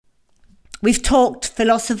We've talked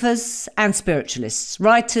philosophers and spiritualists,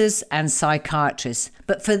 writers and psychiatrists,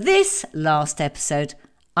 but for this last episode,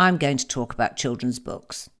 I'm going to talk about children's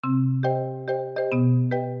books.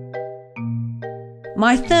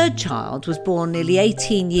 My third child was born nearly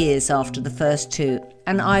 18 years after the first two,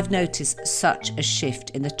 and I've noticed such a shift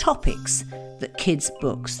in the topics that kids'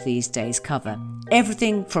 books these days cover.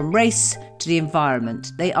 Everything from race to the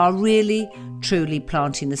environment. They are really, truly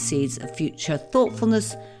planting the seeds of future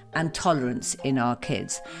thoughtfulness and tolerance in our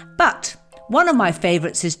kids. But one of my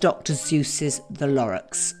favourites is Dr. Seuss's The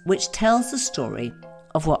Lorax, which tells the story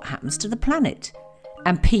of what happens to the planet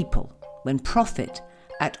and people when profit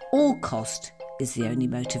at all cost is the only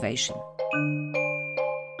motivation.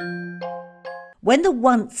 When the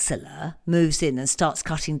Onceler moves in and starts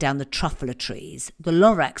cutting down the truffler trees, the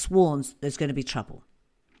Lorax warns there's going to be trouble.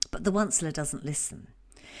 But the Onceler doesn't listen.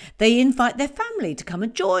 They invite their family to come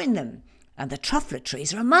and join them, and the truffler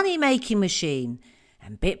trees are a money-making machine.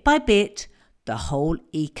 And bit by bit, the whole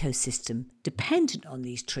ecosystem dependent on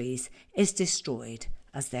these trees is destroyed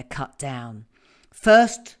as they're cut down.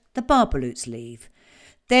 First, the barbaloots leave,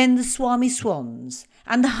 then the swami swans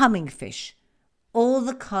and the hummingfish. All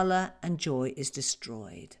the colour and joy is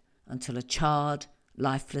destroyed until a charred,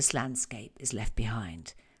 lifeless landscape is left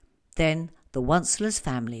behind. Then the Onceler's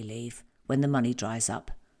family leave when the money dries up,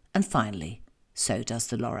 and finally, so does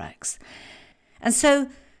the Lorax. And so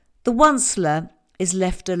the Onceler is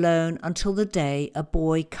left alone until the day a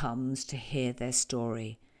boy comes to hear their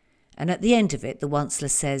story. And at the end of it, the Onceler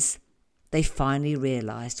says they finally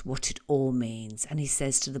realised what it all means. And he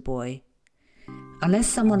says to the boy, unless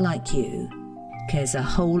someone like you cares a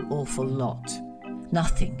whole awful lot,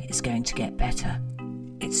 nothing is going to get better.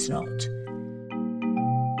 It's not.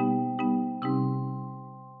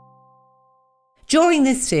 During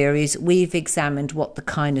this series, we've examined what the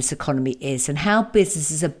kindness economy is and how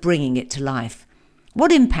businesses are bringing it to life.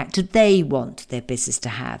 What impact do they want their business to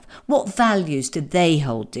have? What values do they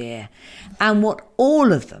hold dear? And what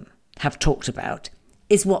all of them have talked about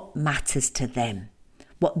is what matters to them,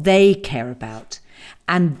 what they care about.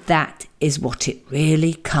 And that is what it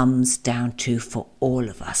really comes down to for all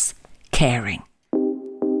of us, caring.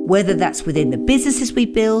 Whether that's within the businesses we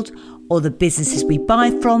build or the businesses we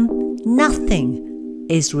buy from, nothing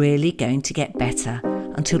is really going to get better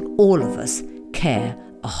until all of us care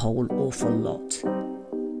a whole awful lot.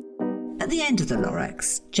 At the end of the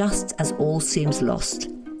Lorax, just as all seems lost,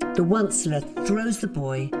 the Onceler throws the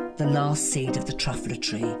boy the last seed of the truffler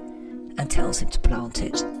tree and tells him to plant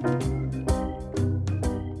it.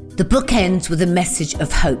 The book ends with a message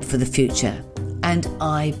of hope for the future, and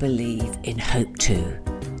I believe in hope too.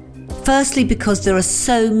 Firstly, because there are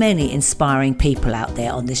so many inspiring people out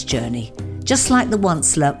there on this journey. Just like the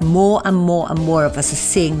Onceler, more and more of us are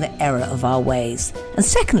seeing the error of our ways. And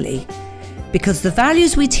secondly, because the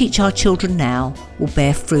values we teach our children now will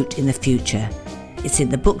bear fruit in the future. It's in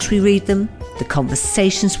the books we read them, the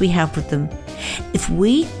conversations we have with them. If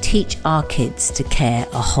we teach our kids to care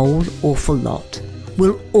a whole awful lot,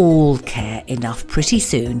 we'll all care enough pretty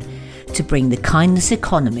soon to bring the kindness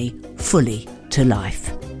economy fully to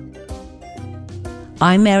life.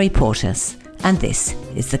 I'm Mary Portas, and this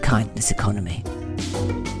is the Kindness Economy.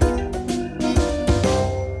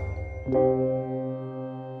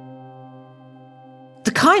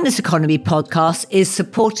 The Kindness Economy podcast is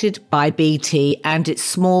supported by BT and its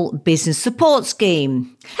Small Business Support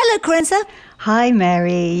Scheme. Hello, Corinza. Hi,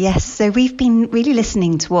 Mary. Yes, so we've been really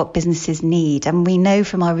listening to what businesses need, and we know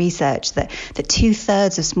from our research that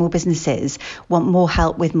 2/3 of small businesses want more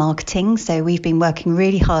help with marketing. So we've been working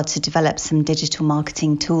really hard to develop some digital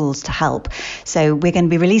marketing tools to help. So we're going to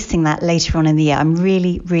be releasing that later on in the year. I'm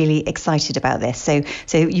really excited about this. So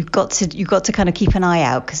you've got to kind of keep an eye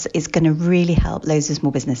out because it's going to really help loads of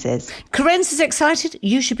small businesses. Corinza's excited.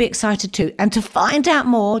 You should be excited too. And to find out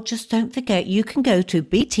more, just don't forget you can go to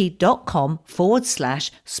bt.com/small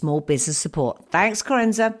business support. Thanks,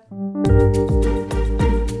 Corinza.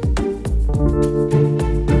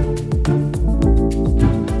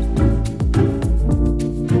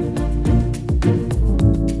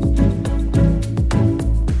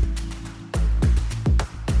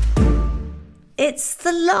 It's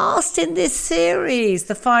the last in this series,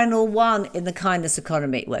 the final one in the Kindness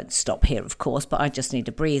Economy. It won't stop here, of course, but I just need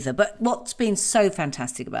a breather. But what's been so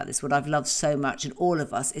fantastic about this, what I've loved so much, and all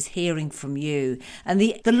of us, is hearing from you and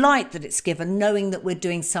the light that it's given, knowing that we're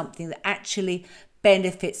doing something that actually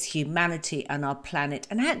benefits humanity and our planet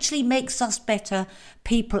and actually makes us better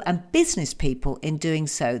people and business people in doing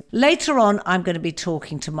so. Later on, I'm going to be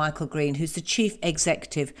talking to Michael Green, who's the Chief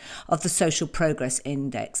Executive of the Social Progress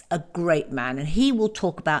Index, a great man, and he will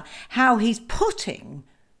talk about how he's putting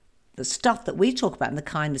the stuff that we talk about in the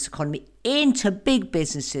kindness economy into big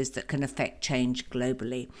businesses that can affect change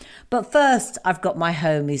globally. But first, I've got my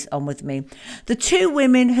homies on with me. The two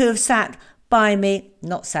women who have sat by me,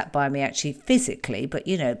 not sat by me actually physically, but,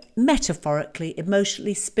 metaphorically,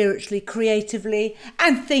 emotionally, spiritually, creatively,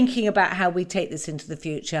 and thinking about how we take this into the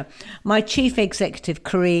future. My Chief Executive,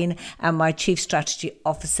 Corinne, and my Chief Strategy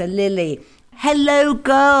Officer, Lily. Hello,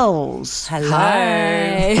 girls. Hello.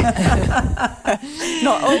 Hi.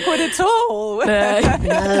 Not awkward at all.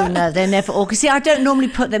 No, they're never awkward. See, I don't normally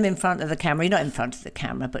put them in front of the camera. You're not in front of the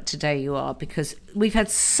camera, but today you are, because we've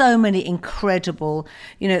had so many incredible,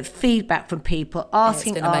 feedback from people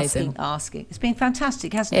asking. It's been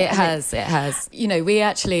fantastic, hasn't it? It has.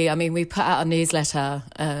 We put out a newsletter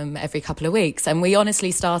every couple of weeks, and we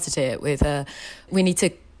honestly started it with we need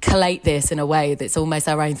to collate this in a way that's almost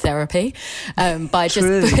our own therapy, by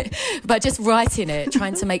just writing it,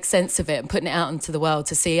 trying to make sense of it and putting it out into the world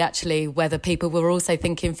to see actually whether people were also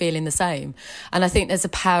thinking, feeling the same. And I think there's a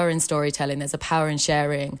power in storytelling, there's a power in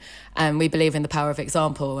sharing, and we believe in the power of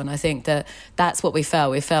example. And I think that's what we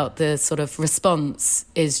felt. We felt the sort of response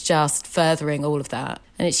is just furthering all of that.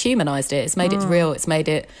 And it's humanised it, it's made it real, it's made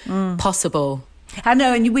it possible. I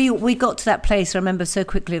know, and we got to that place, I remember so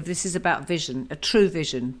quickly, of this is about vision, a true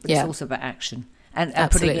vision, but it's also about action and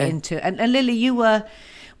putting it into. And Lily, you were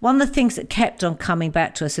one of the things that kept on coming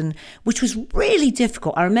back to us, and which was really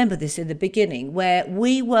difficult. I remember this in the beginning, where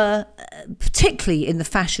we were, particularly in the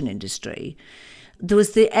fashion industry, there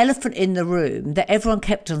was the elephant in the room that everyone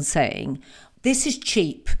kept on saying, this is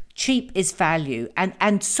cheap. Cheap is value.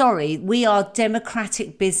 And sorry, we are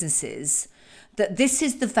democratic businesses, that this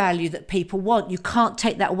is the value that people want. You can't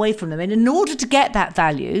take that away from them. And in order to get that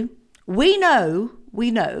value, we know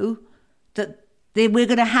that we're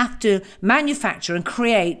going to have to manufacture and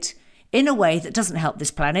create in a way that doesn't help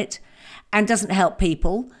this planet and doesn't help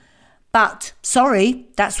people. But, sorry,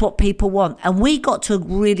 that's what people want. And we got to a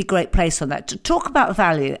really great place on that, to talk about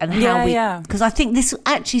value and how because I think this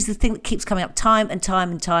actually is the thing that keeps coming up time and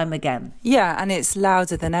time and time again. Yeah, and it's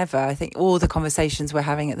louder than ever. I think all the conversations we're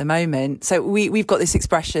having at the moment. So we've got this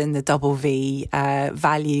expression, the double V,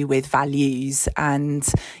 value with values. And,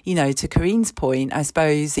 to Corinne's point, I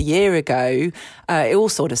suppose a year ago, it all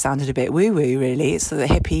sort of sounded a bit woo-woo, really. It's sort of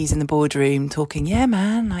the hippies in the boardroom talking, yeah,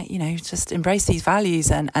 man, just embrace these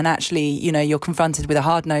values. And actually, you're confronted with a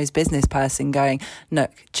hard-nosed business person going,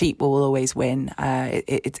 look, cheap will always win.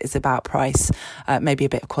 It's about price, maybe a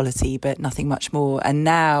bit of quality, but nothing much more. And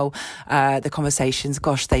now the conversations,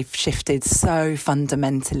 gosh, they've shifted so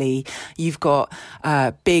fundamentally. You've got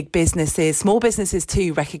big businesses, small businesses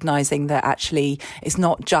too, recognising that actually it's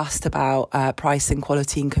not just about price and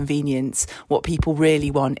quality and convenience. What people really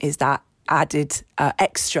want is that added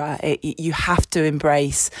extra. You have to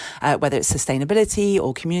embrace whether it's sustainability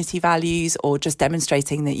or community values or just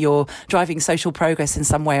demonstrating that you're driving social progress in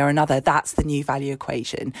some way or another. That's the new value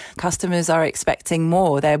equation. Customers are expecting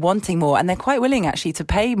more, they're wanting more, and they're quite willing actually to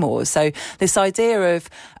pay more. So this idea of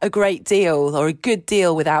a great deal or a good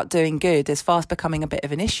deal without doing good is fast becoming a bit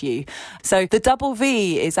of an issue. So the double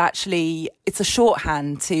V is actually, it's a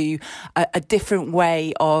shorthand to a different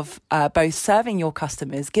way of both serving your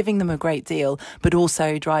customers, giving them a great deal, but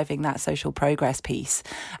also driving that social progress piece.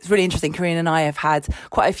 It's really interesting. Corinne and I have had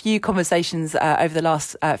quite a few conversations over the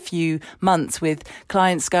last few months with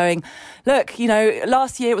clients going, look,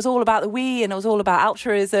 last year it was all about the we and it was all about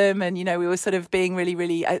altruism and, we were sort of being really,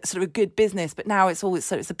 really sort of a good business, but now it's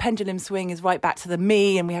a pendulum swing is right back to the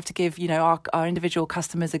me and we have to give, our individual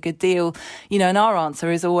customers a good deal, and our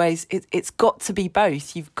answer is always, it's got to be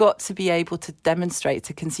both. You've got to be able to demonstrate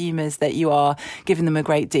to consumers that you are giving them a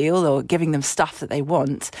great deal or giving them stuff that they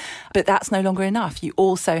want. But that's no longer enough. You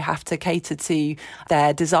also have to cater to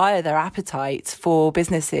their desire, their appetite for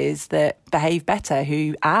businesses that behave better,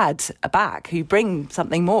 who add back, who bring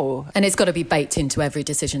something more. And it's got to be baked into every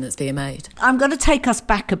decision that's being made. I'm going to take us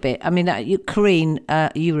back a bit. I mean, Corinne,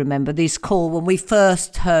 you remember this call when we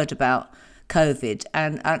first heard about COVID,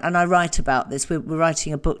 and I write about this. We're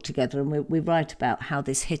writing a book together, and we write about how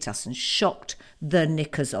this hit us and shocked the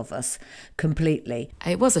knickers of us completely.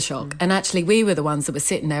 It was a shock. And actually, we were the ones that were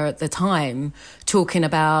sitting there at the time talking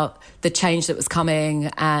about the change that was coming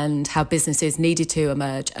and how businesses needed to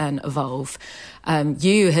emerge and evolve.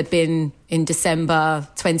 You had been in December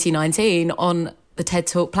 2019 on the TED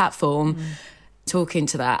Talk platform talking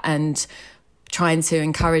to that and trying to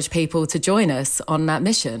encourage people to join us on that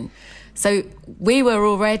mission. So we were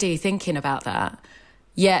already thinking about that.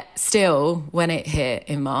 Yet still, when it hit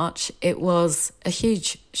in March, it was a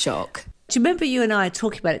huge shock. Do you remember you and I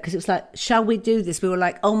talking about it? Because it was like, shall we do this? We were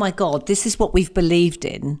like, oh my God, this is what we've believed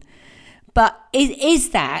in. But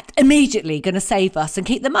is that immediately going to save us and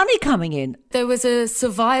keep the money coming in? There was a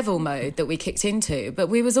survival mode that we kicked into, but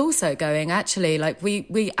we was also going, actually, like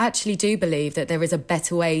we actually do believe that there is a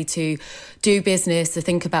better way to do business, to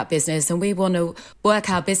think about business, and we want to work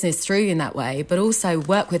our business through in that way, but also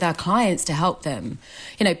work with our clients to help them.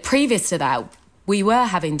 You know, previous to that, we were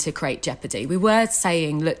having to create jeopardy. We were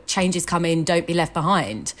saying, look, change is coming, don't be left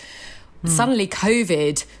behind. Suddenly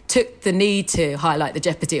COVID took the need to highlight the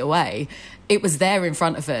jeopardy away. It was there in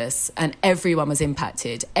front of us and everyone was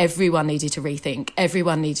impacted. Everyone needed to rethink.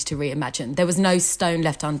 Everyone needed to reimagine. There was no stone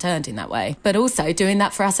left unturned in that way. But also doing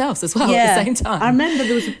that for ourselves as well at the same time. I remember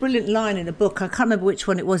there was a brilliant line in a book. I can't remember which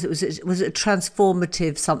one it was. It was a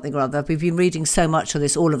transformative something or other. We've been reading so much of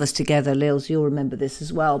this, all of us together. Lils, you'll remember this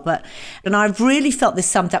as well. And I've really felt this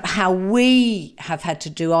summed up how we have had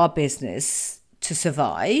to do our business to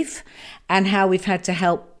survive and how we've had to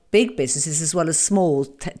help big businesses as well as small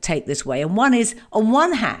take this way. And one is, on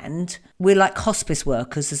one hand, we're like hospice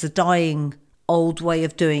workers. There's a dying old way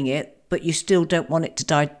of doing it, but you still don't want it to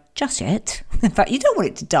die just yet. In fact, you don't want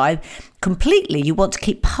it to die completely. You want to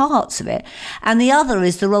keep parts of it. And the other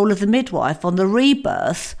is the role of the midwife on the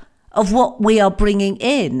rebirth of what we are bringing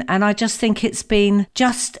in. And I just think it's been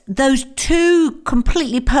just those two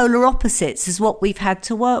completely polar opposites is what we've had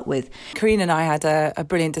to work with. Karine and I had a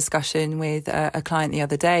brilliant discussion with a client the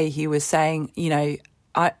other day. He was saying, you know,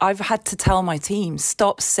 I've had to tell my team,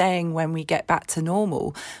 stop saying when we get back to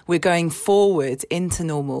normal, we're going forward into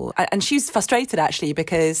normal. And she's frustrated actually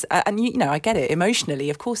because, and you know, I get it emotionally.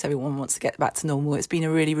 Of course, everyone wants to get back to normal. It's been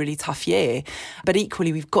a really, really tough year. But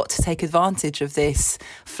equally, we've got to take advantage of this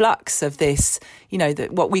flux of this, you know,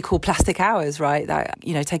 what we call plastic hours, right? That,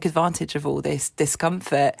 you know, take advantage of all this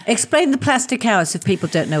discomfort. Explain the plastic hours if people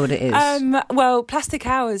don't know what it is. Well, plastic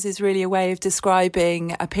hours is really a way of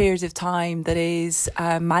describing a period of time that is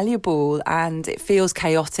malleable and it feels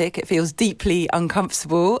chaotic, it feels deeply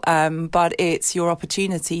uncomfortable, but it's your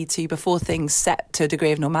opportunity to, before things set to a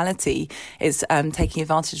degree of normality, is taking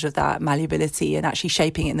advantage of that malleability and actually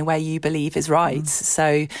shaping it in the way you believe is right.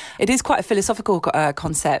 So it is quite a philosophical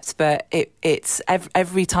concept, but it's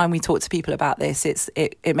every time we talk to people about this,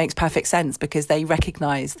 it makes perfect sense because they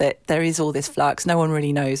recognise that there is all this flux, no one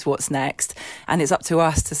really knows what's next, and it's up to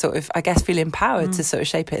us to sort of, I guess, feel empowered to sort of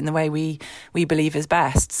shape it in the way we believe is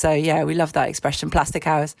best. So yeah, we love that expression, plastic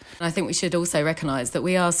hours. I think we should also recognise that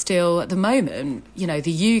we are still, at the moment, you know,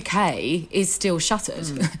 the UK is still shuttered.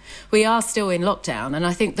 We are still in lockdown, and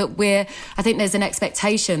I think that I think there's an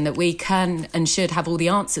expectation that we can and should have all the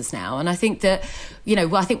answers now. And I think that, you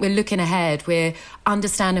know, I think we're looking ahead, we're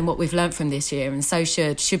understanding what we've learnt from this year, and so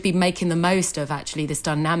should be making the most of actually this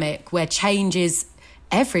dynamic where change is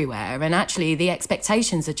everywhere, and actually the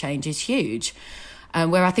expectations of change is huge.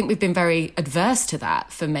 Where I think we've been very adverse to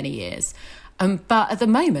that for many years. But at the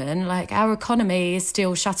moment, like, our economy is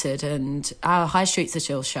still shuttered and our high streets are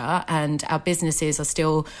still shut and our businesses are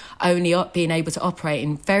still only being able to operate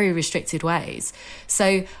in very restricted ways.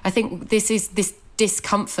 So I think this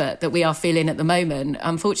discomfort that we are feeling at the moment,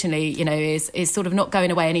 unfortunately, you know, is sort of not going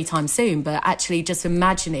away anytime soon, but actually just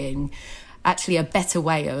imagining actually a better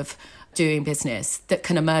way of doing business that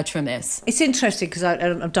can emerge from this. It's interesting because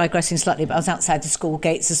I'm digressing slightly, but I was outside the school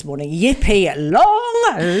gates this morning. Yippee, at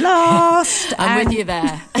long last! I'm with you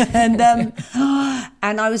there.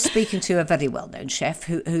 And I was speaking to a very well-known chef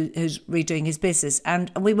who's redoing his business,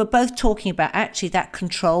 and we were both talking about actually that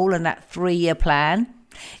control and that 3-year plan.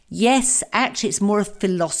 Yes, actually, it's more a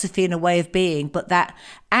philosophy and a way of being, but that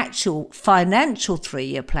actual financial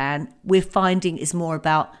 3-year plan we're finding is more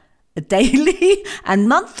about daily and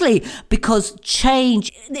monthly, because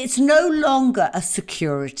change, it's no longer a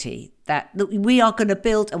security that we are going to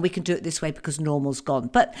build and we can do it this way because normal's gone.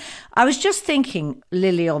 But I was just thinking,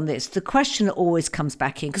 Lily, on this, the question that always comes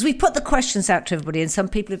back in, because we put the questions out to everybody and some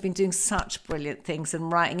people have been doing such brilliant things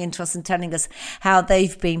and writing into us and telling us how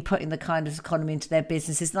they've been putting the kind of economy into their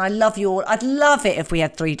businesses. And I love you all. I'd love it if we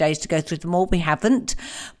had 3 days to go through them all. We haven't.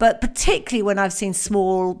 But particularly when I've seen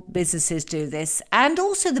small businesses do this, and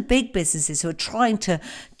also the big businesses who are trying to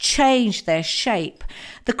change their shape,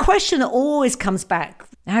 the question that always comes back: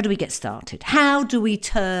 how do we get started? How do we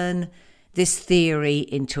turn this theory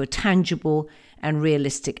into a tangible and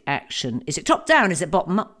realistic action? Is it top down? Is it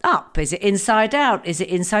bottom up? Is it inside out? Is it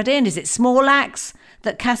inside in? Is it small acts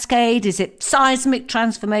that cascade? Is it seismic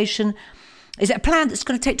transformation? Is it a plan that's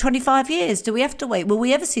going to take 25 years? Do we have to wait? Will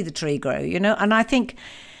we ever see the tree grow? You know, and I think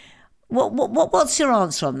What's your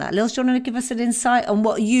answer on that, Lils? Do you want to give us an insight on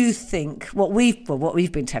what you think, what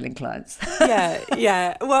we've been telling clients?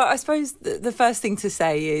 Yeah. Well, I suppose the first thing to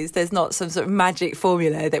say is there's not some sort of magic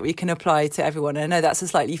formula that we can apply to everyone. I know that's a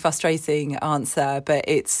slightly frustrating answer, but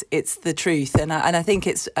it's the truth, and I think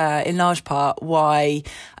it's in large part why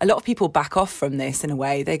a lot of people back off from this. In a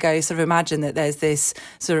way, they go sort of imagine that there's this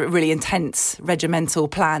sort of really intense regimental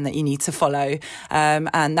plan that you need to follow,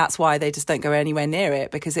 and that's why they just don't go anywhere near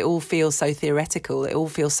it, because it all feels so theoretical, it all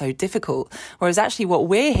feels so difficult. Whereas actually what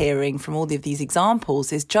we're hearing from all of these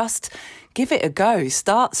examples is just give it a go,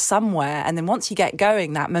 start somewhere, and then once you get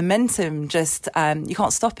going, that momentum just, you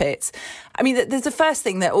can't stop it. I mean, there's the first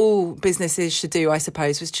thing that all businesses should do, I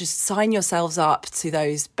suppose, was just sign yourselves up to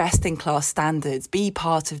those best-in-class standards, be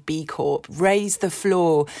part of B Corp, raise the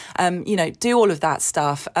floor, do all of that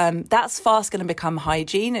stuff. That's fast going to become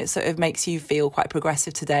hygiene. It sort of makes you feel quite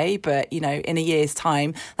progressive today, but, in a year's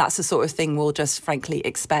time, that's the sort of thing we'll just frankly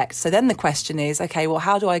expect. So then the question is, okay, well,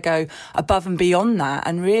 how do I go above and beyond that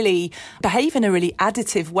and really behave in a really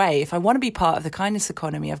additive way? If I want to be part of the kindness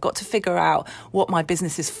economy, I've got to figure out what my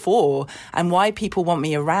business is for and why people want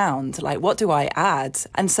me around. Like, what do I add?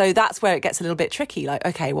 And so that's where it gets a little bit tricky. Like,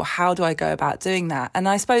 okay, well, how do I go about doing that? And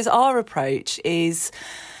I suppose our approach is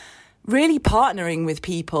really partnering with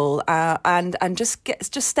people and just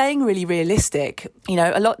staying really realistic.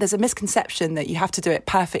 There's a misconception that you have to do it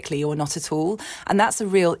perfectly or not at all, and that's a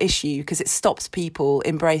real issue because it stops people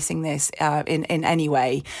embracing this in any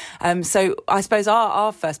way. So I suppose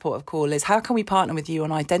our first port of call is how can we partner with you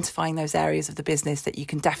on identifying those areas of the business that you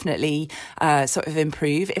can definitely sort of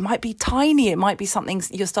improve. It might be tiny, it might be something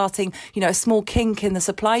you're starting, a small kink in the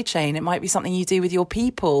supply chain. It might be something you do with your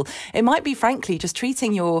people. It might be, frankly, just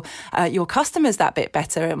treating your customers that bit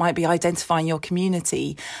better. It might be identifying your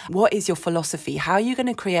community. What is your philosophy? How are you going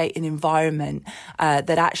to create an environment that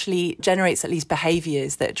actually generates at least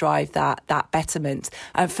behaviours that drive that betterment?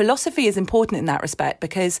 Philosophy is important in that respect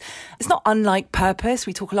because it's not unlike purpose.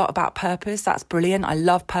 We talk a lot about purpose. That's brilliant. I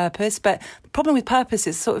love purpose. But the problem with purpose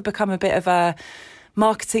is sort of become a bit of a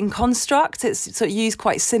marketing construct. It's sort of used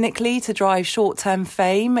quite cynically to drive short-term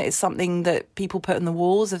fame. It's something that people put on the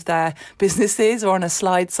walls of their businesses or on a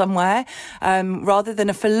slide somewhere, rather than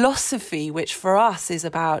a philosophy, which for us is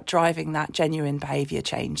about driving that genuine behaviour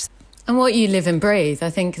change. And what you live and breathe. I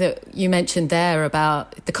think that you mentioned there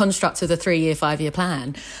about the construct of the 3-year, 5-year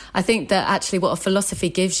plan. I think that actually what a philosophy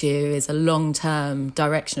gives you is a long-term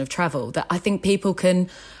direction of travel that I think people can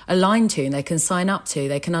align to and they can sign up to.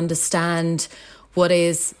 They can understand what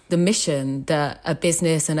is the mission that a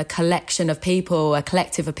business and a collection of people, a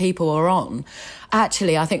collective of people are on.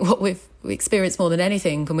 Actually, I think what we experience more than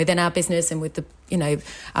anything, and within our business and with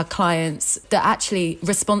our clients, that actually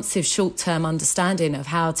responsive short-term understanding of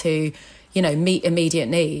how to meet immediate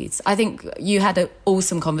needs. I think you had an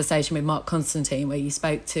awesome conversation with Mark Constantine where you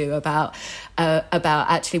spoke to about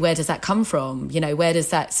actually where does that come from? Where does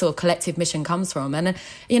that sort of collective mission comes from? And,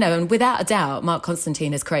 and without a doubt, Mark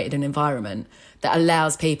Constantine has created an environment that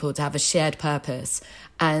allows people to have a shared purpose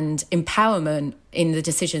and empowerment in the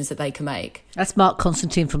decisions that they can make. That's Mark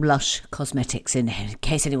Constantine from Lush Cosmetics, in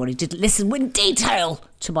case anyone didn't listen in detail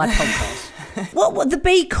to my podcast. What the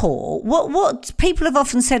B Corp? What people have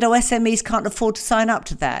often said, SMEs can't afford to sign up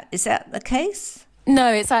to that. Is that the case?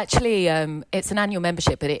 No, it's actually it's an annual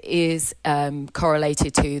membership, but it is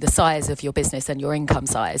correlated to the size of your business and your income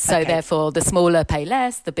size. So therefore, the smaller pay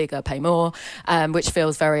less, the bigger pay more, which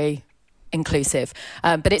feels very inclusive.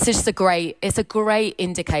 But it's just a great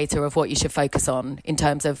indicator of what you should focus on in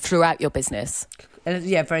terms of throughout your business.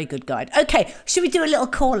 Yeah, very good guide. Okay, should we do a little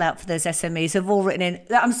call out for those SMEs who've all written in?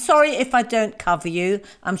 I'm sorry if I don't cover you.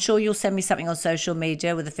 I'm sure you'll send me something on social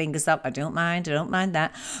media with the fingers up. I don't mind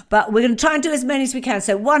that. But we're going to try and do as many as we can.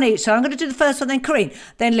 So one each. So I'm going to do the first one, then Corinne,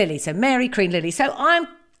 then Lily. So Mary, Corinne, Lily. So I'm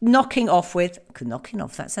knocking off,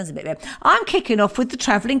 that sounds a bit weird. I'm kicking off with the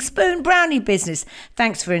Travelling Spoon Brownie business.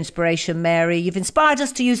 Thanks for inspiration, Mary. You've inspired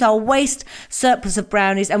us to use our waste surplus of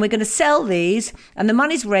brownies, and we're going to sell these, and the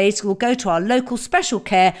money's raised will go to our local special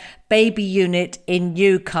care baby unit in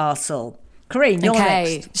Newcastle. Corinne, you're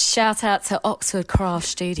next. Shout out to Oxford Craft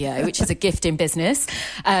Studio, which is a gifting business.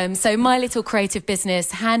 So my little creative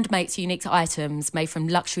business hand makes unique items made from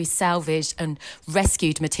luxury salvaged and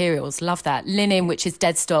rescued materials. Love that. Linen, which is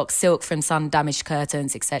dead stock, silk from sun-damaged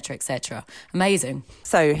curtains, etc., etc. Amazing.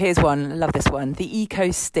 So here's one. Love this one. The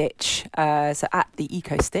Eco Stitch. So at the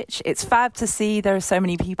Eco Stitch, it's fab to see there are so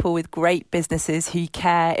many people with great businesses who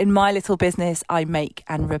care. In my little business, I make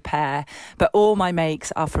and repair, but all my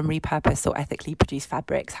makes are from repurposed or ethically produced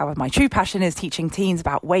fabrics. However, my true passion is teaching teens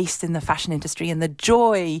about waste in the fashion industry and the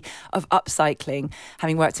joy of upcycling.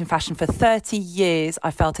 Having worked in fashion for 30 years,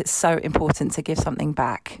 I felt it's so important to give something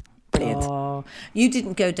back. Brilliant. Oh, you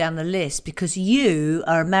didn't go down the list because you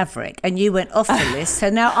are a maverick and you went off the list. So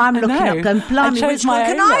now I'm looking up going, blimey, which one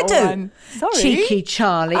can I do? Sorry. Cheeky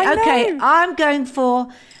Charlie. Okay, I'm going for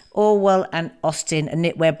Orwell and Austin, a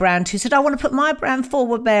knitwear brand who said, I want to put my brand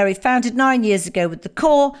forward, Mary, founded 9 years ago with the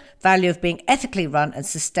core value of being ethically run and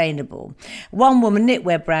sustainable. One woman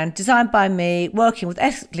knitwear brand designed by me, working with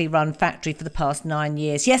ethically run factory for the past 9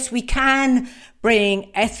 years. Yes, we can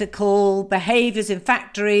bring ethical behaviours in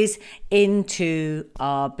factories into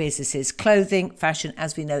our businesses. Clothing, fashion,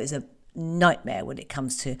 as we know, is a nightmare when it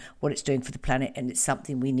comes to what it's doing for the planet, and it's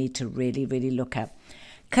something we need to really, really look at.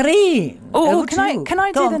 Karine. Oh, can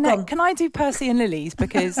I do Percy and Lily's,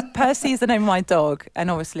 because Percy is the name of my dog, and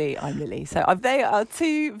obviously I'm Lily. So they are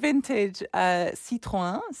two vintage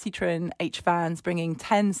Citroën H vans bringing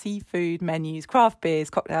 10 seafood menus, craft beers,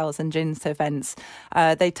 cocktails, and gins to events.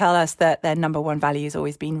 They tell us that their number one value has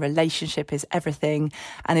always been relationship is everything,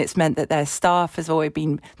 and it's meant that their staff they've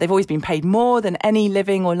always been paid more than any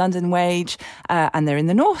living or London wage, and they're in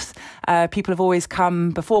the north. People have always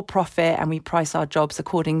come before profit, and we price our jobs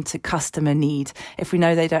according to customer need. If we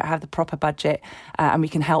know they don't have the proper budget and we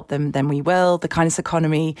can help them, then we will. The kindness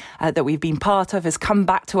economy that we've been part of has come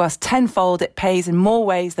back to us tenfold. It pays in more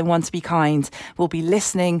ways than one to be kind. We'll be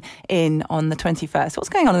listening in on the 21st. What's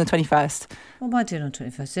going on the 21st? What am I doing on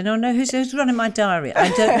 21st? I don't know who's running my diary.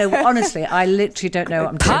 I don't know. Honestly, I literally don't know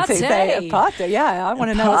what I'm doing. Party, yeah. I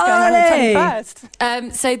want to know what's going on the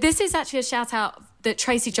 21st. So this is actually a shout out that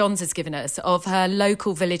Tracy Johns has given us of her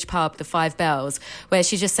local village pub, the Five Bells, where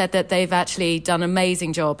she just said that they've actually done an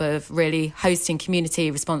amazing job of really hosting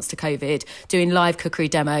community response to COVID, doing live cookery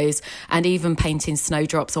demos, and even painting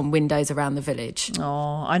snowdrops on windows around the village.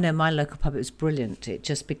 Oh, I know my local pub, it was brilliant. It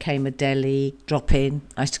just became a deli, drop-in.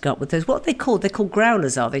 I used to go up with those. What are they called? They're called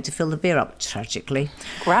growlers, are they, to fill the beer up, tragically?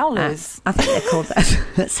 Growlers? I think they're called that.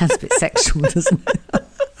 That sounds a bit sexual, doesn't it?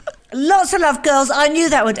 Lots of love, girls. I knew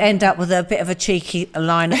that would end up with a bit of a cheeky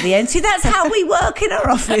line at the end. See, that's how we work in our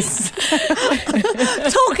office.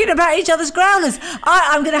 Talking about each other's growlers.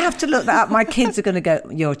 I'm going to have to look that up. My kids are going to go,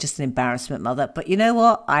 you're just an embarrassment, mother. But you know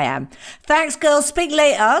what? I am. Thanks, girls. Speak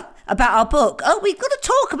later about our book. Oh, we've got to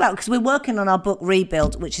talk about, because we're working on our book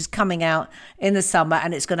Rebuild, which is coming out in the summer,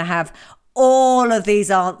 and it's going to have all of these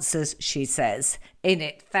answers, she says, in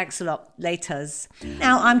it. Thanks a lot. Laters.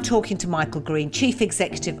 Now I'm talking to Michael Green, Chief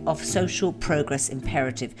Executive of Social Progress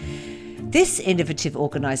Imperative. This innovative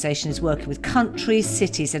organisation is working with countries,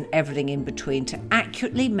 cities and everything in between to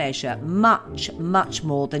accurately measure much, much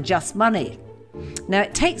more than just money. Now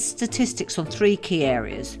it takes statistics on three key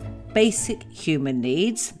areas: basic human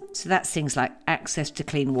needs, so that's things like access to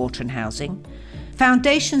clean water and housing;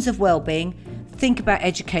 foundations of well-being, think about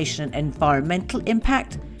education and environmental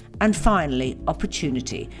impact; and finally,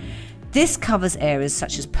 opportunity. This covers areas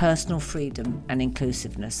such as personal freedom and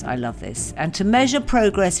inclusiveness. I love this. And to measure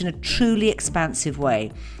progress in a truly expansive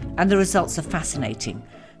way. And the results are fascinating.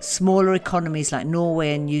 Smaller economies like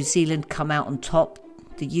Norway and New Zealand come out on top.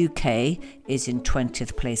 The UK is in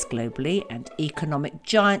 20th place globally, and economic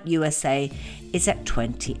giant USA is at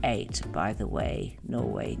 28, by the way.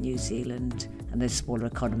 Norway, New Zealand, and those smaller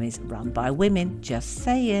economies run by women, just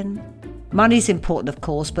saying. Money's important, of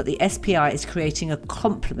course, but the SPI is creating a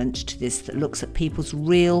complement to this that looks at people's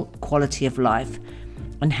real quality of life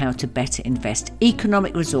and how to better invest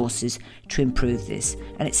economic resources to improve this.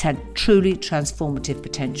 And it's had truly transformative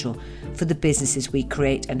potential for the businesses we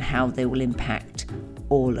create and how they will impact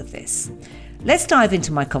all of this. Let's dive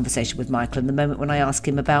into my conversation with Michael in the moment when I ask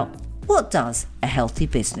him about what does a healthy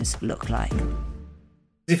business look like.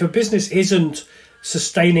 If a business isn't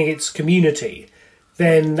sustaining its community,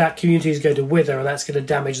 then that community is going to wither, and that's going to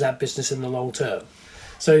damage that business in the long term.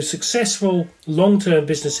 So successful long-term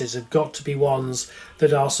businesses have got to be ones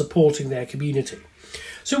that are supporting their community.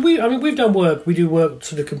 So we've done work. We do work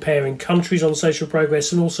sort of comparing countries on social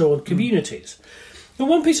progress and also on communities. And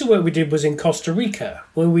one piece of work we did was in Costa Rica,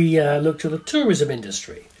 where we looked at the tourism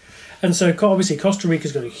industry. And so obviously Costa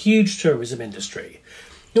Rica's got a huge tourism industry.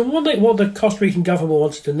 And what the Costa Rican government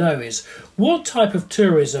wanted to know is what type of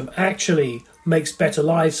tourism actually makes better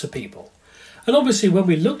lives for people. And obviously when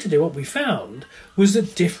we looked at it, what we found was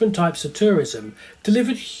that different types of tourism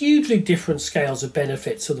delivered hugely different scales of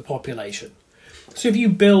benefits to the population. So if you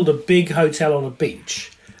build a big hotel on a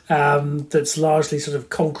beach that's largely sort of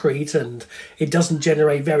concrete and it doesn't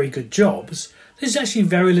generate very good jobs, there's actually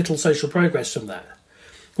very little social progress from that.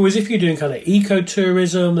 Whereas if you're doing kind of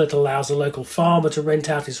ecotourism that allows a local farmer to rent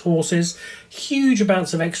out his horses, huge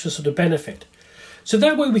amounts of extra sort of benefit. So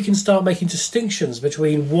that way we can start making distinctions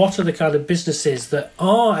between what are the kind of businesses that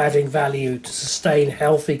are adding value to sustain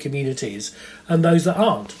healthy communities and those that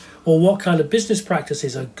aren't, or what kind of business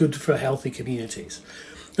practices are good for healthy communities.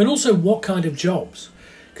 And also what kind of jobs.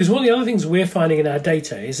 Because one of the other things we're finding in our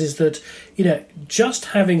data is that, just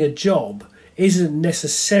having a job isn't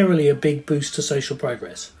necessarily a big boost to social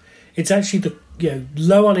progress. It's actually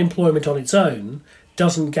low unemployment on its own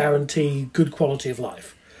doesn't guarantee good quality of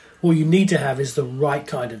life. What you need to have is the right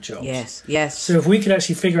kind of jobs. Yes. So if we can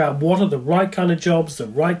actually figure out what are the right kind of jobs, the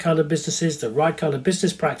right kind of businesses, the right kind of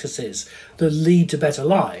business practices that lead to better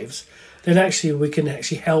lives, then actually we can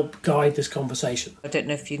actually help guide this conversation. I don't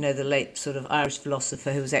know if you know the late sort of Irish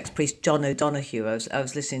philosopher who was ex-priest John O'Donoghue. I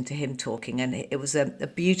was listening to him talking, and it was a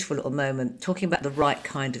beautiful little moment talking about the right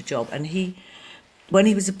kind of job. And when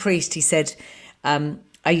he was a priest, he said,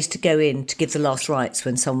 I used to go in to give the last rites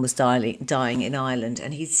when someone was dying in Ireland,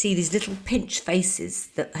 and he'd see these little pinched faces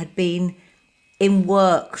that had been in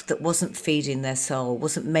work that wasn't feeding their soul,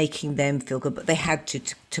 wasn't making them feel good, but they had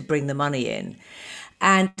to bring the money in.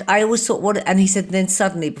 And I always thought, and he said, then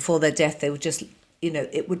suddenly before their death, they would just,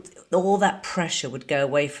 all that pressure would go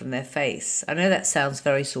away from their face. I know that sounds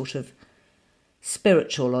very sort of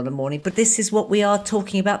spiritual on a morning, but this is what we are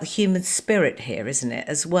talking about, the human spirit here, isn't it,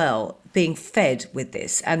 as well, being fed with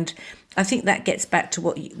this. And I think that gets back to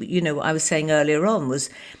what what I was saying earlier on, was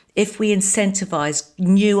if we incentivize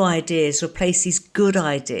new ideas, replace these good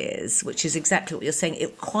ideas, which is exactly what you're saying, it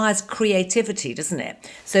requires creativity, doesn't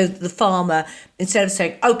it? So the farmer, instead of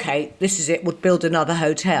saying, okay, this is it, would build another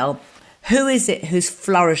hotel, who is it who's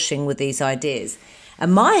flourishing with these ideas?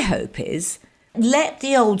 And my hope is, let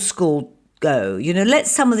the old school go, let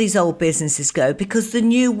some of these old businesses go, because the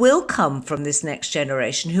new will come from this next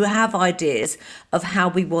generation who have ideas of how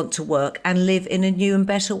we want to work and live in a new and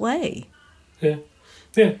better way. Yeah.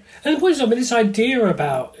 And the point is, this idea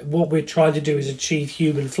about what we're trying to do is achieve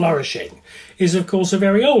human flourishing is, of course, a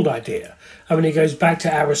very old idea. It goes back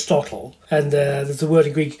to Aristotle, and there's the word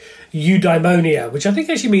in Greek, eudaimonia, which I think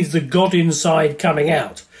actually means the God inside coming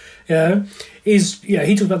out. He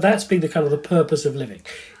talks about that's being the kind of the purpose of living.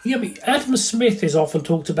 Adam Smith is often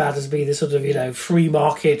talked about as being this sort of, free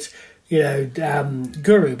market,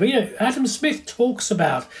 guru. But, Adam Smith talks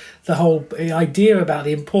about the whole idea about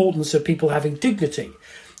the importance of people having dignity.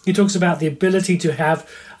 He talks about the ability to have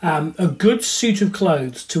a good suit of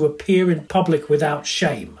clothes to appear in public without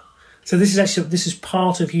shame. So this is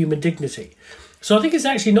part of human dignity. So I think it's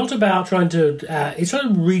actually not about trying to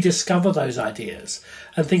rediscover those ideas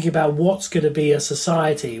and thinking about what's going to be a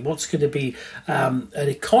society, what's going to be an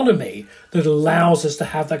economy that allows us to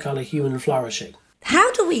have that kind of human flourishing.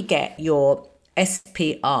 How do we get your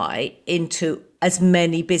SPI into as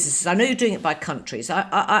many businesses? I know you're doing it by countries.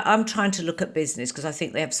 I'm trying to look at business because I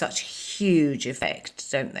think they have such huge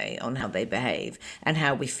effect, don't they, on how they behave and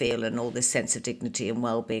how we feel, and all this sense of dignity and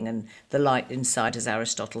well-being and the light inside, as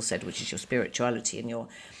Aristotle said, which is your spirituality and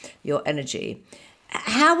your energy.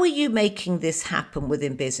 How are you making this happen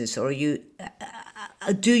within business, or are you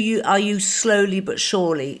slowly but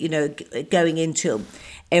surely, going into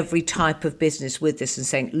every type of business with this and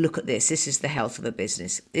saying, look at this is the health of a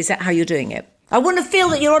business? Is that how you're doing it? I want to feel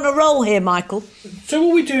that you're on a roll here, Michael. So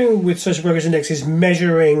what we're doing with Social Progress Index is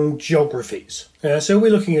measuring geographies. So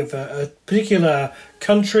we're looking at a particular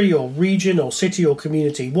country or region or city or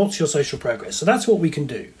community. What's your social progress? So that's what we can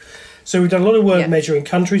do. So we've done a lot of work measuring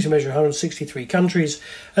countries. We measure 163 countries.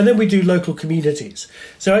 And then we do local communities.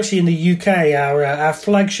 So actually in the UK, our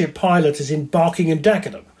flagship pilot is in Barking and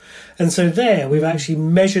Dagenham. And so there we've actually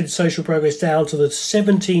measured social progress down to the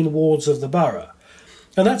 17 wards of the borough.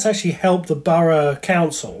 And that's actually helped the borough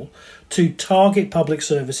council to target public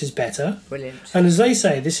services better. Brilliant. And as they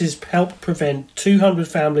say, this has helped prevent 200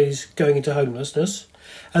 families going into homelessness.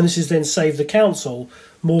 And this has then saved the council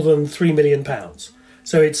more than £3 million.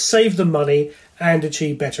 So it's saved them money and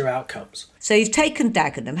achieved better outcomes. So you've taken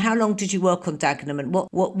Dagenham. How long did you work on Dagenham, and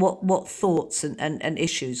what thoughts and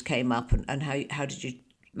issues came up, and how did you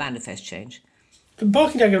manifest change?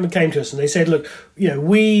 Barking Dagenham came to us and they said, look,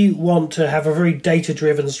 we want to have a very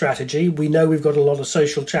data-driven strategy. We know we've got a lot of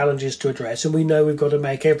social challenges to address, and we know we've got to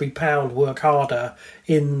make every pound work harder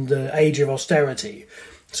in the age of austerity.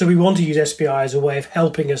 So we want to use SPI as a way of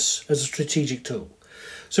helping us as a strategic tool.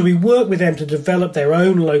 So we work with them to develop their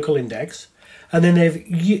own local index, and then they've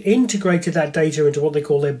integrated that data into what they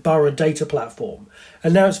call their borough data platform.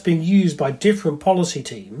 And now it's being used by different policy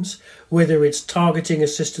teams, whether it's targeting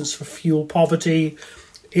assistance for fuel poverty,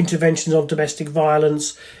 interventions on domestic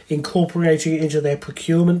violence, incorporating it into their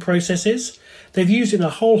procurement processes. They've used it in a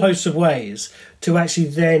whole host of ways to actually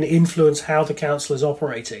then influence how the council is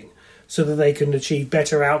operating so that they can achieve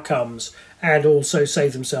better outcomes and also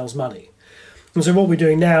save themselves money. And so what we're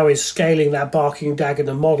doing now is scaling that Barking and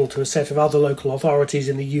Dagenham model to a set of other local authorities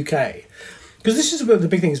in the UK. Because this is one of the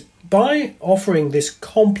big things. By offering this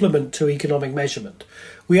complement to economic measurement,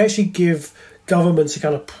 we actually give governments a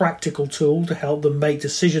kind of practical tool to help them make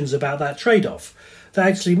decisions about that trade-off. That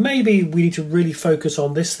actually maybe we need to really focus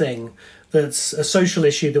on this thing that's a social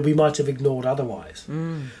issue that we might have ignored otherwise.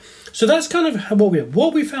 So that's kind of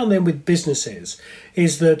what we found then with businesses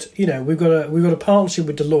is that, you know, we've got a partnership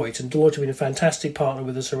with Deloitte, and Deloitte have been a fantastic partner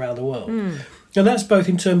with us around the world. And that's both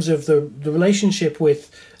in terms of the relationship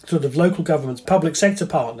with sort of local governments, public sector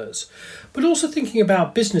partners, but also thinking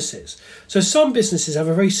about businesses. So some businesses have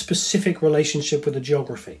a very specific relationship with the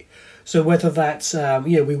geography. So whether that's,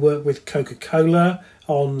 we work with Coca-Cola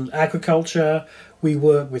on agriculture, we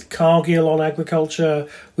work with Cargill on agriculture,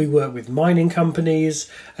 we work with mining companies,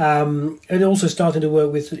 and also starting to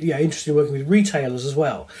work with, interested in working with retailers as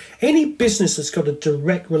well. Any business that's got a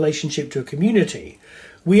direct relationship to a community,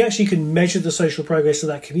 we actually can measure the social progress of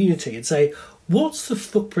that community and say, what's the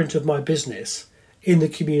footprint of my business in the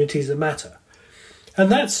communities that matter?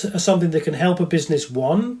 And that's something that can help a business,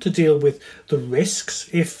 one, to deal with the risks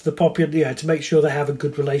if the to make sure they have a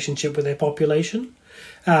good relationship with their population,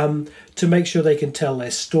 to make sure they can tell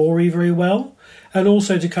their story very well, and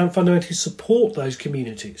also to kind of fundamentally support those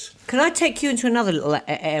communities. Can I take you into another little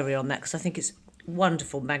area on that? Because I think it's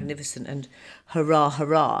wonderful, magnificent, and hurrah,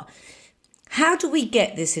 hurrah. How do we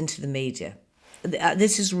get this into the media?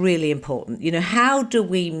 This is really important. You know, how do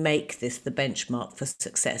we make this the benchmark for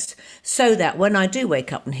success so that when I do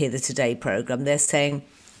wake up and hear the Today programme, they're saying,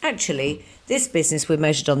 actually, this business we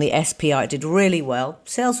measured on the SPI did really well.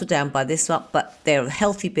 Sales were down by this much, but they're a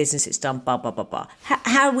healthy business. It's done blah, blah, blah, blah.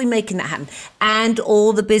 How are we making that happen? And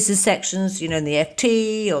all the business sections, in the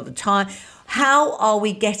FT or the Time, how are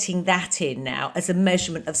we getting that in now as a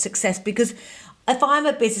measurement of success? Because if I'm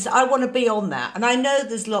a business, I want to be on that. And I know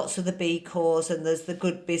there's lots of the B Corps and there's the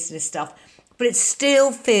good business stuff, but it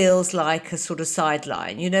still feels like a sort of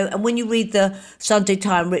sideline, And when you read the Sunday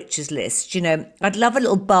Time Riches list, I'd love a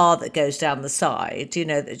little bar that goes down the side,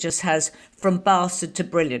 that just has from bastard to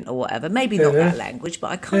brilliant or whatever. Maybe not that language,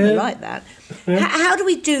 but I kind of like that. How do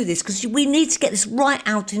we do this? Because we need to get this right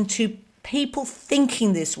out into people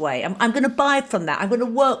thinking this way. I'm going to buy from that. I'm going to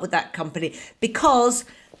work with that company because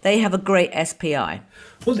they have a great SPI.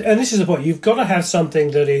 Well, and this is the point. You've got to have something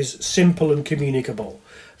that is simple and communicable.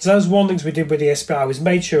 So that was one of the things we did with the SPI, was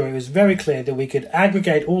made sure it was very clear that we could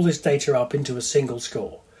aggregate all this data up into a single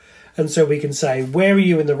score. And so we can say, where are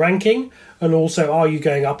you in the ranking? And also, are you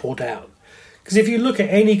going up or down? Because if you look at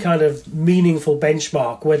any kind of meaningful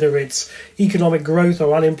benchmark, whether it's economic growth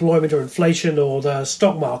or unemployment or inflation or the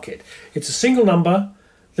stock market, it's a single number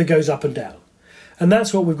that goes up and down. And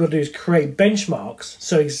that's what we've got to do, is create benchmarks.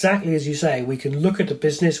 So exactly as you say, we can look at a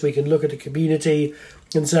business, we can look at a community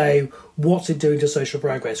and say, what's it doing to social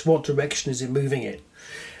progress? What direction is it moving in?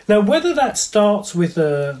 Now, whether that starts with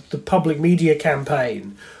the public media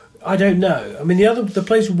campaign, I don't know. I mean, the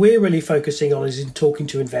place we're really focusing on is in talking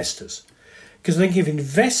to investors. Because I think if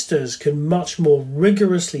investors can much more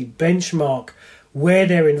rigorously benchmark where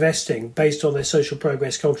they're investing based on their social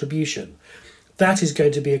progress contribution, that is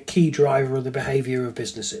going to be a key driver of the behaviour of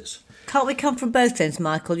businesses. Can't we come from both ends,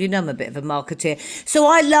 Michael? You know I'm a bit of a marketeer. So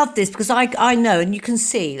I love this because I know, and you can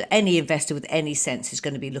see that any investor with any sense is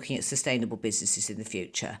going to be looking at sustainable businesses in the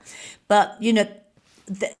future. But,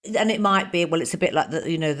 and it might be, well, it's a bit like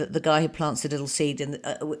the guy who plants a little seed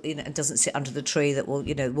and doesn't sit under the tree that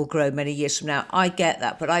will grow many years from now. I get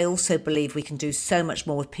that, but I also believe we can do so much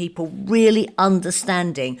more with people really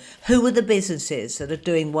understanding who are the businesses that are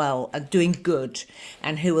doing well and doing good,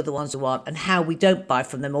 and who are the ones who aren't, and how we don't buy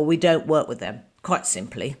from them or we don't work with them. Quite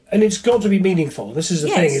simply. And it's got to be meaningful. This is the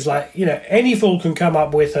thing, is like, any fool can come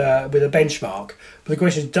up with a benchmark, but the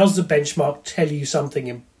question is, does the benchmark tell you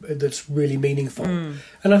something that's really meaningful?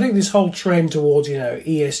 And I think this whole trend towards,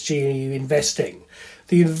 ESG investing,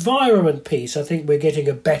 the environment piece, I think we're getting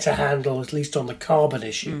a better handle, at least on the carbon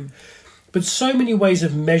issue. But so many ways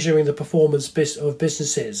of measuring the performance of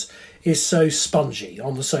businesses is so spongy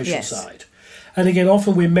on the social side. And again,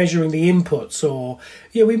 often we're measuring the inputs, or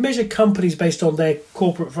we measure companies based on their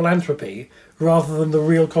corporate philanthropy rather than the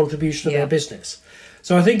real contribution of their business.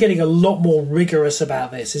 So I think getting a lot more rigorous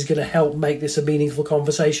about this is going to help make this a meaningful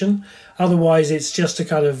conversation. Otherwise, it's just a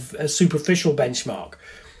kind of a superficial benchmark.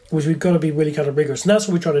 was we've got to be really kind of rigorous. And that's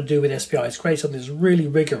what we're trying to do with SPI, is create something that's really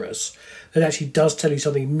rigorous that actually does tell you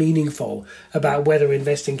something meaningful about whether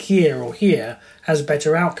investing here or here has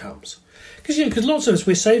better outcomes. Because lots of us,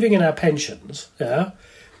 we're saving in our pensions, yeah?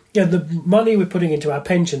 Yeah, the money we're putting into our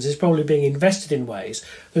pensions is probably being invested in ways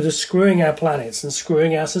that are screwing our planets and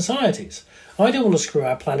screwing our societies. I don't want to screw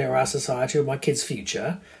our planet or our society or my kids'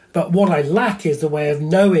 future, but what I lack is the way of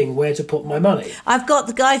knowing where to put my money. I've got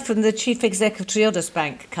the guy from the chief executive of Triodos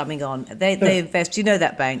Bank coming on. They invest, you know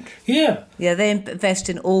that bank? Yeah. Yeah, they invest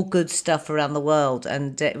in all good stuff around the world.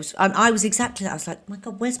 And I was exactly that. I was like, my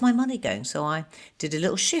God, where's my money going? So I did a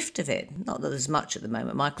little shift of it. Not that there's much at the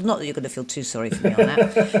moment, Michael. Not that you're going to feel too sorry for me on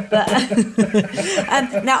that.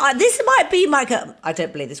 But now, this might be, Michael, I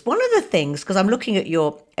don't believe this. One of the things, because I'm looking at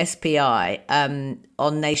your SPI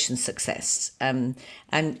on nation success, and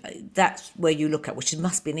that's where you look at, which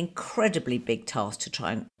must be an incredibly big task to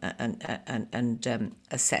try and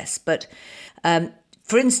assess. But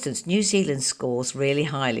for instance, New Zealand scores really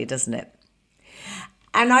highly, doesn't it?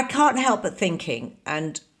 And I can't help but thinking,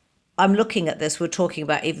 and I'm looking at this, we're talking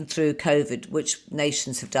about even through COVID, which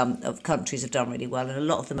countries have done really well, and a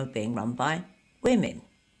lot of them are being run by women.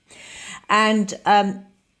 And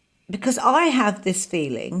because I have this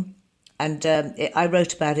feeling, and I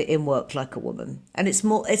wrote about it in Work Like a Woman, and it's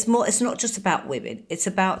not just about women. It's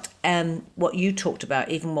about what you talked about,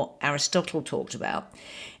 even what Aristotle talked about.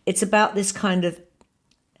 It's about this kind of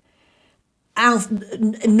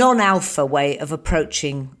non-alpha way of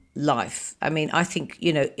approaching life. I mean, I think,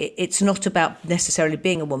 it's not about necessarily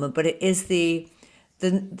being a woman, but it is the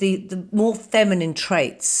more feminine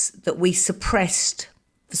traits that we suppressed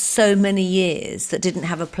for so many years that didn't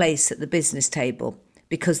have a place at the business table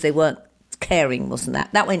because they weren't caring, wasn't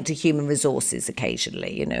that? That went to human resources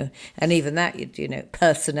occasionally, and even that,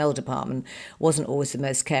 personnel department wasn't always the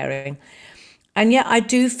most caring. And yet I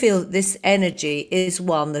do feel this energy is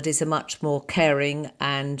one that is a much more caring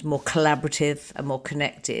and more collaborative and more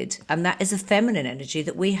connected. And that is a feminine energy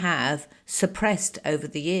that we have suppressed over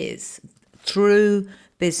the years through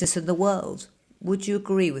business and the world. Would you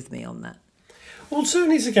agree with me on that? Well,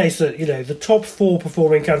 certainly it's the case that, the top 4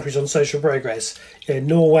 performing countries on social progress,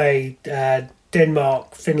 Norway,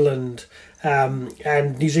 Denmark, Finland,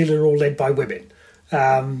 and New Zealand are all led by women.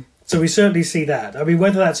 So we certainly see that. I mean,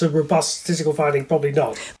 whether that's a robust statistical finding, probably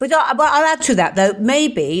not. But I'll add to that, though,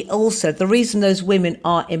 maybe also the reason those women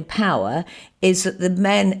are in power is that the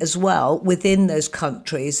men as well within those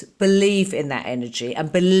countries believe in that energy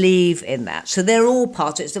and believe in that. So they're all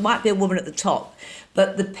part of it. So there might be a woman at the top,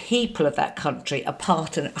 but the people of that country are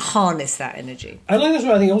part and harness that energy. I think that's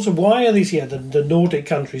right. I think also, why are these the Nordic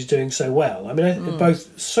countries doing so well? I mean,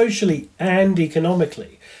 both socially and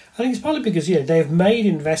economically. I think it's partly because, they've made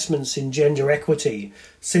investments in gender equity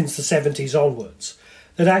since the 70s onwards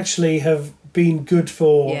that actually have been good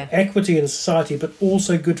for equity in society, but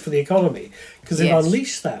also good for the economy because they've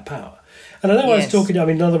unleashed that power. And I know I was talking,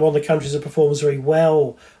 another one of the countries that performs very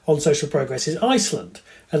well on social progress is Iceland.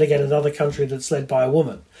 And again, another country that's led by a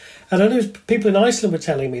woman. And I know people in Iceland were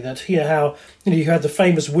telling me that, how, you had the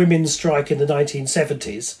famous women's strike in the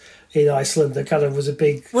 1970s in Iceland that kind of was a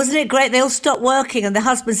big... Wasn't it great? They all stopped working and the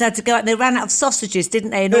husbands had to go out. They ran out of sausages,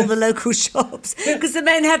 didn't they, in all the local shops because the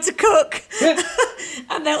men had to cook. Yeah.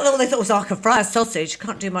 And all they thought was, I can fry a sausage,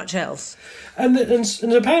 can't do much else. And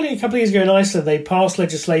apparently a couple of years ago in Iceland, they passed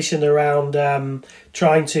legislation around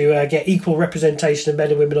trying to get equal representation of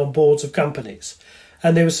men and women on boards of companies.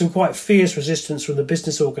 And there was some quite fierce resistance from the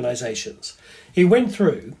business organisations. It went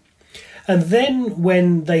through. And then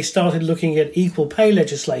when they started looking at equal pay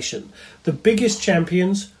legislation, the biggest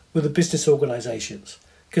champions were the business organisations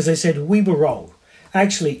because they said, we were wrong.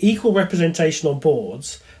 Actually, equal representation on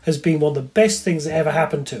boards has been one of the best things that ever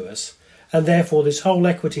happened to us. And therefore, this whole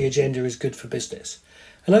equity agenda is good for business.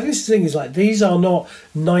 And I think this thing is like, these are not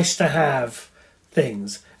nice to have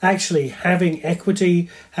things. Actually, having equity,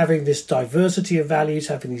 having this diversity of values,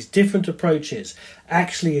 having these different approaches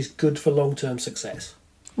actually is good for long-term success.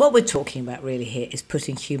 What we're talking about really here is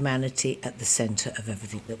putting humanity at the centre of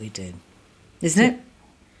everything that we do, isn't it?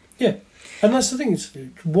 Yeah, and that's the thing.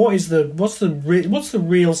 What's the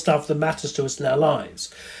real stuff that matters to us in our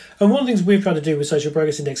lives? And one of the things we've tried to do with Social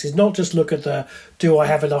Progress Index is not just look at do I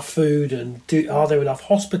have enough food and are there enough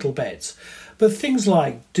hospital beds, but things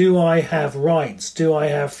like, do I have rights? Do I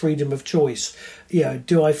have freedom of choice?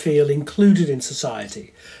 Do I feel included in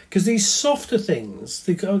society? Because these softer things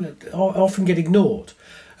they often get ignored.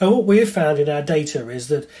 And what we've found in our data is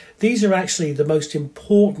that these are actually the most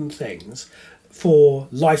important things for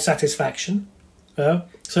life satisfaction,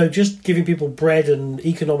 So just giving people bread and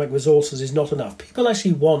economic resources is not enough. People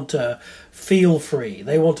actually want to feel free.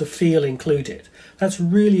 They want to feel included. That's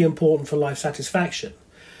really important for life satisfaction.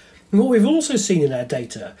 And what we've also seen in our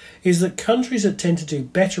data is that countries that tend to do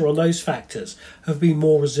better on those factors have been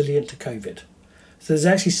more resilient to COVID. So there's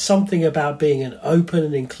actually something about being an open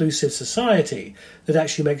and inclusive society that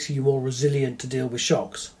actually makes you more resilient to deal with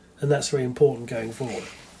shocks. And that's very important going forward.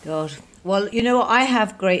 God. Well, you know what? I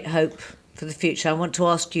have great hope for the future. I want to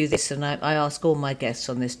ask you this, and I ask all my guests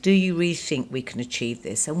on this. Do you really think we can achieve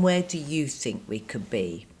this? And where do you think we could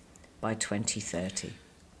be by 2030?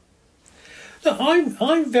 Look,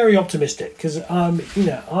 I'm very optimistic because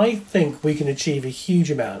I think we can achieve a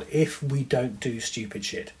huge amount if we don't do stupid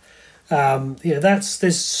shit.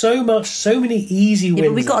 There's so many easy wins.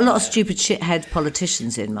 But we've got a lot of stupid shithead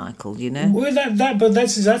politicians in, Michael. You know. Well, but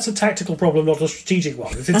that's a tactical problem, not a strategic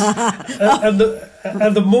one. And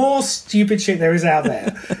the more stupid shit there is out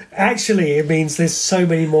there, actually, it means there's so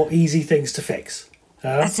many more easy things to fix.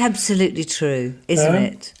 That's absolutely true, isn't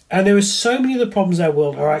it? And there are so many of the problems in our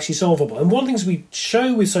world are actually solvable. And one of the things we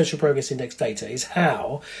show with Social Progress Index data is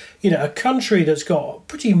how, a country that's got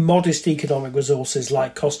pretty modest economic resources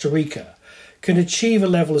like Costa Rica can achieve a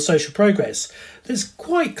level of social progress that's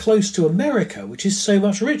quite close to America, which is so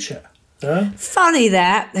much richer. Funny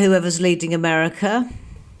that, whoever's leading America.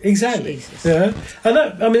 Exactly. Yeah. And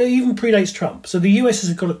that, it even predates Trump. So the US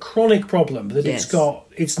has got a chronic problem that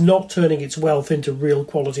it's not turning its wealth into real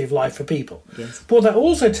quality of life for people. Yes. But what that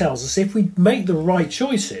also tells us, if we make the right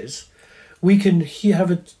choices, we can have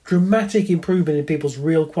a dramatic improvement in people's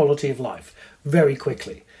real quality of life very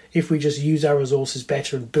quickly if we just use our resources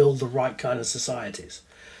better and build the right kind of societies.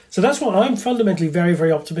 So that's why I'm fundamentally very,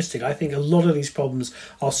 very optimistic. I think a lot of these problems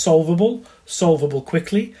are solvable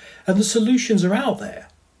quickly, and the solutions are out there.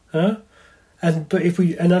 I think if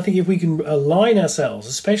we can align ourselves,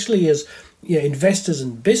 especially as investors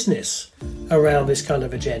and business, around this kind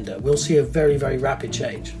of agenda, we'll see a very, very rapid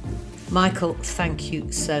change. Michael, thank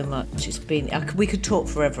you so much. We could talk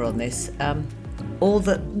forever on this. All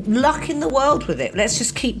the luck in the world with it. Let's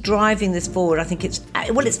just keep driving this forward. I think it's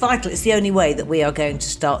vital. It's the only way that we are going to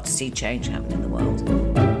start to see change happen in the world.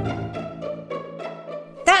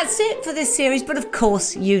 That's it for this series, but of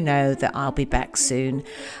course you know that I'll be back soon.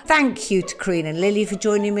 Thank you to Corinne and Lily for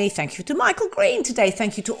joining me. Thank you to Michael Green today.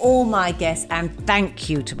 Thank you to all my guests, and thank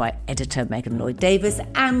you to my editor Megan Lloyd-Davis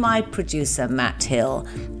and my producer Matt Hill.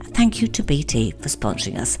 Thank you to BT for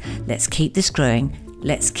sponsoring us. Let's keep this growing.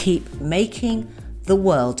 Let's keep making the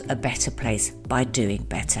world a better place by doing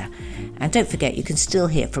better. And don't forget, you can still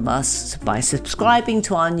hear from us by subscribing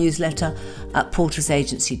to our newsletter at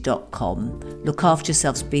portersagency.com. Look after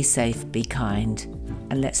yourselves, be safe, be kind,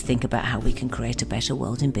 and let's think about how we can create a better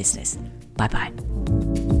world in business. Bye-bye.